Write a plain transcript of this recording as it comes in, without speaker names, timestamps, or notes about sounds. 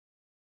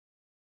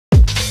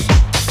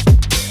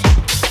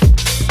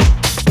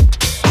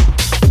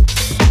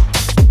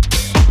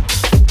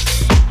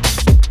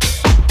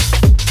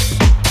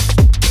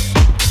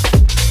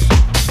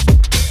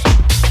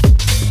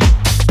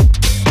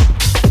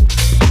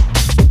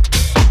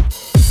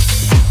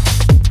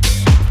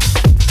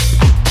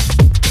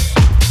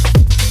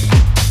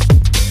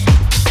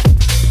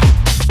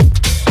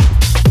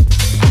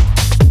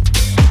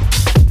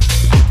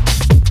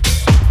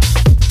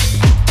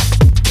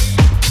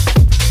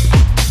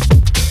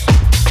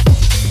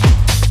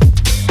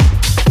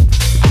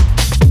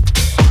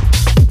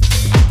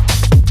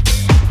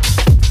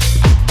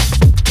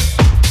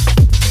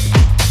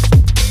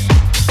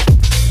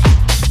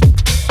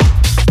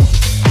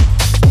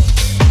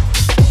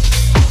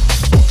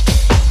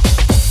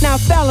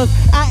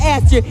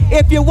asked you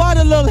if you want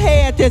a little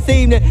head this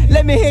evening.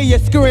 Let me hear you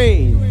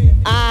scream.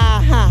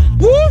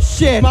 Woo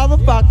shit,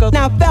 motherfucker.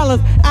 Now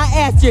fellas, I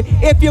asked you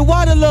if you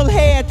want a little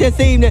head this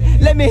evening.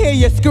 Let me hear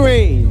you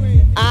scream.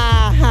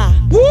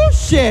 Woo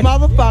shit,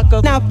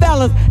 motherfucker. Now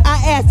fellas,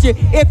 I asked you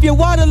if you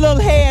want a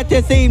little head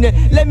this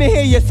evening. Let me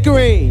hear you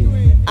scream.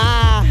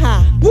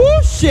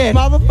 Woo shit,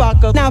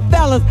 motherfucker. Now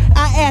fellas,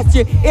 I asked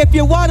you if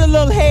you want a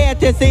little head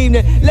this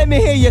evening. Let me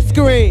hear you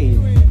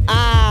scream.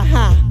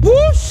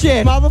 Woo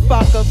shit,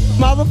 motherfucker,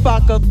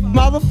 motherfucker,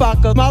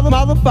 motherfucker,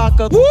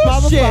 motherfucker, woo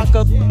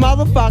motherfucker, motherfucker,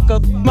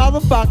 motherfucker, motherfucker,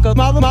 motherfucker,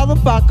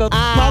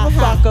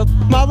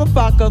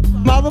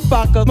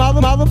 motherfucker,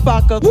 motherfucker,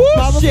 motherfucker, woo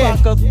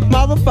motherfucker,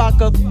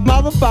 motherfucker,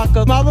 motherfucker, motherfucker, motherfucker, motherfucker, motherfucker, motherfucker, woo motherfucker, motherfucker,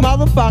 motherfucker,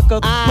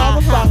 motherfucker,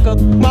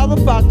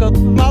 motherfucker,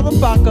 motherfucker,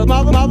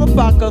 motherfucker,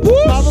 motherfucker,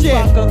 woo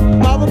motherfucker,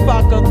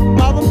 motherfucker,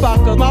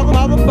 motherfucker,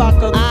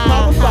 motherfucker,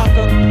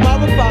 motherfucker,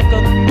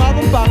 motherfucker,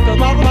 motherfucker,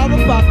 motherfucker,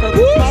 motherfucker,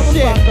 woo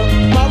shit,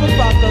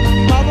 motherfucker,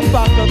 motherfucker,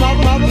 motherfucker,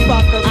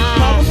 motherfucker,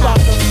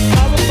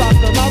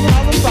 motherfucker,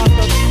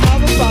 motherfucker,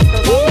 motherfucker,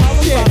 woo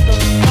shit,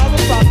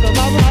 motherfucker,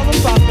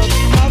 motherfucker,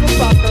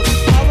 motherfucker,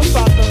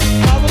 motherfucker,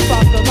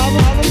 motherfucker,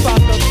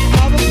 motherfucker,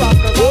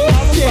 motherfucker, woo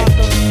shit,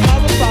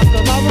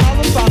 motherfucker,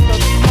 motherfucker,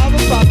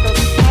 motherfucker,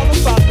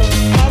 motherfucker,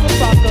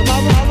 motherfucker,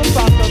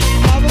 motherfucker,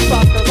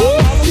 motherfucker, woo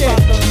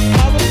shit.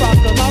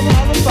 Motherfucker,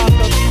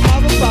 motherfucker,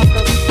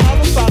 motherfucker,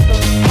 motherfucker,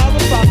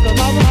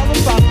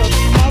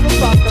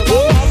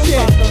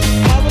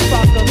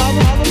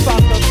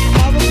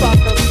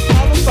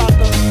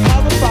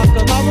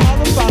 motherfucker,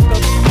 motherfucker,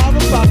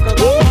 motherfucker,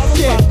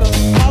 bullshit.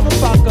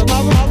 Motherfucker,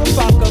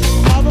 motherfucker,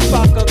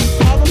 motherfucker,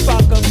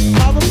 motherfucker,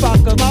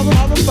 motherfucker,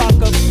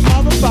 motherfucker,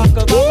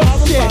 motherfucker,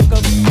 bullshit.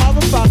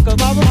 Motherfucker,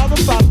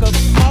 motherfucker,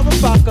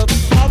 motherfucker,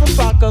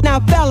 motherfucker. Now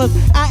fellas,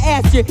 I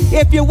asked you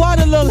if you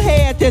want a little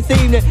head this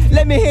evening.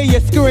 Let me hear you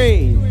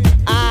scream.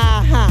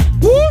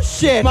 Woo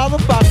shit,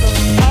 motherfucker,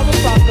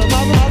 motherfucker,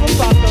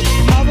 motherfucker,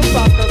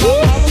 motherfucker,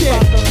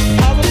 bullshit.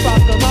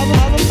 Motherfucker,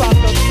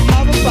 motherfucker,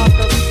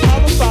 motherfucker,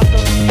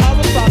 motherfucker,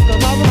 motherfucker,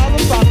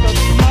 motherfucker,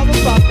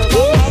 motherfucker,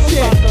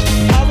 bullshit.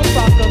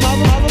 Motherfucker,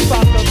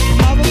 motherfucker,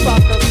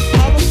 motherfucker,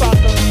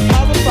 motherfucker,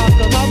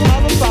 motherfucker,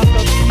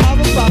 motherfucker,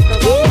 motherfucker,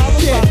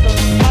 bullshit.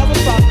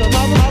 Motherfucker,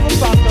 motherfucker,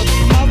 motherfucker,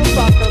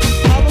 motherfucker,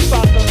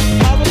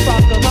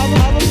 motherfucker,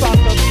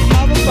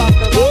 motherfucker,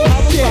 motherfucker,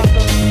 bullshit.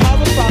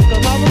 Motherfucker,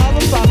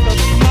 motherfucker,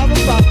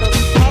 motherfucker,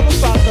 motherfucker, motherfucker,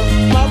 motherfucker,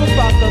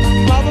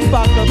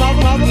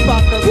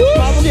 motherfucker, bullshit.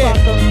 Motherfucker,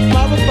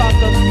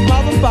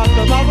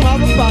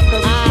 motherfucker, motherfucker,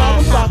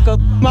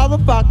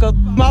 motherfucker,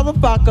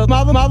 motherfucker,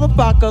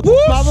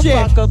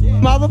 motherfucker,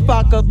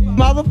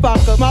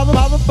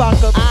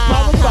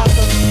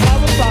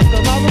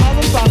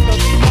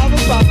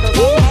 motherfucker,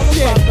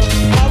 bullshit.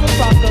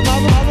 Motherfucker,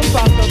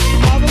 motherfucker, motherfucker,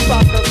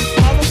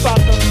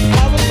 motherfucker,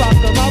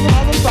 motherfucker,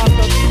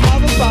 motherfucker,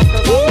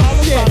 motherfucker,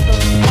 bullshit.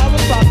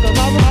 Motherfucker,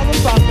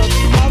 motherfucker,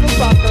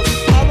 motherfucker, motherfucker, motherfucker, motherfucker, motherfucker, bullshit. Motherfucker,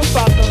 motherfucker,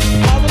 motherfucker,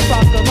 motherfucker,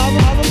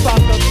 motherfucker,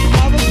 motherfucker,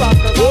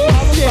 motherfucker,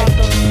 bullshit.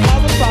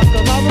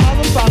 Motherfucker,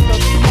 motherfucker,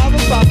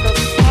 motherfucker,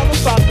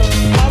 motherfucker,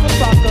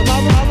 motherfucker,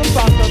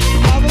 motherfucker,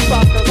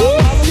 motherfucker,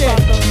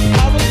 bullshit.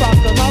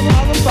 Motherfucker,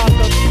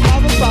 motherfucker,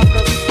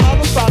 motherfucker,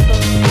 motherfucker.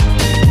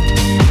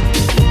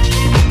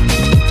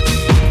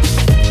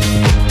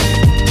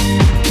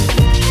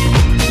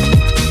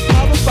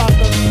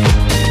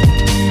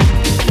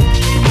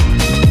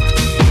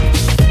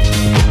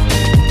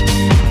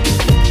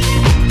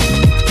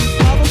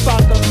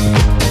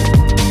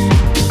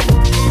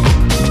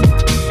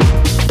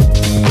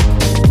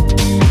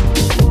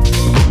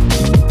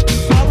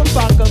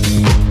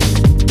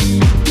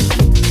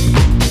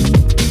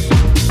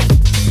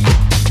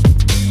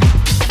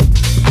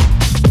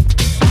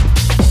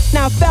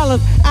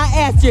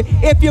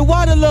 If you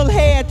want a little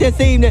head this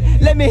evening,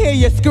 let me hear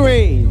you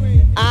scream.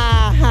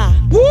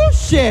 Woo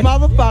shit,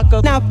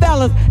 motherfucker. Now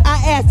fellas, I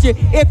asked you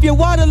if you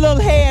want a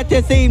little head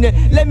this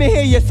evening, let me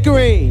hear you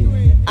scream.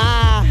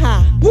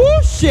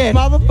 Woo shit,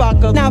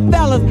 motherfucker. Now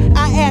fellas,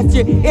 I asked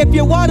you if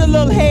you want a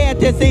little head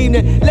this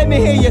evening, let me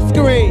hear you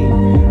scream.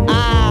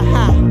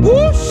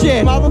 Woo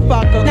shit,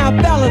 motherfucker. Now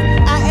fellas,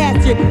 I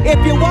asked you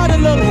if you want a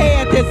little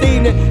head this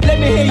evening, let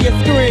me hear you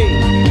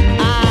scream.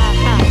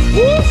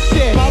 Woo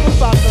shit,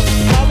 motherfucker,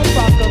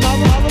 motherfucker,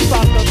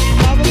 motherfucker,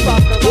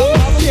 motherfucker,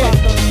 bullshit.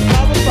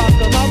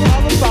 Motherfucker,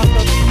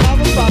 motherfucker,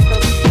 motherfucker,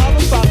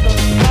 motherfucker,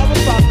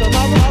 motherfucker,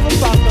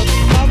 motherfucker,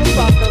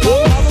 motherfucker,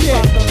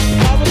 bullshit.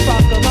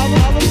 Motherfucker,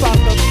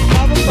 motherfucker,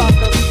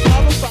 motherfucker,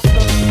 motherfucker,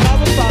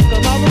 motherfucker,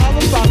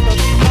 motherfucker,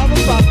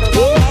 motherfucker,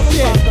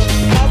 bullshit.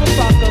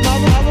 Motherfucker,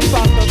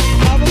 motherfucker,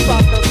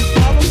 motherfucker,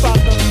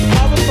 motherfucker,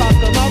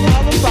 motherfucker,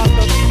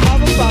 motherfucker,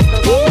 motherfucker,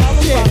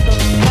 bullshit.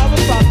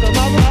 Motherfucker,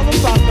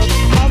 motherfucker,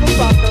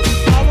 motherfucker,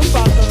 motherfucker.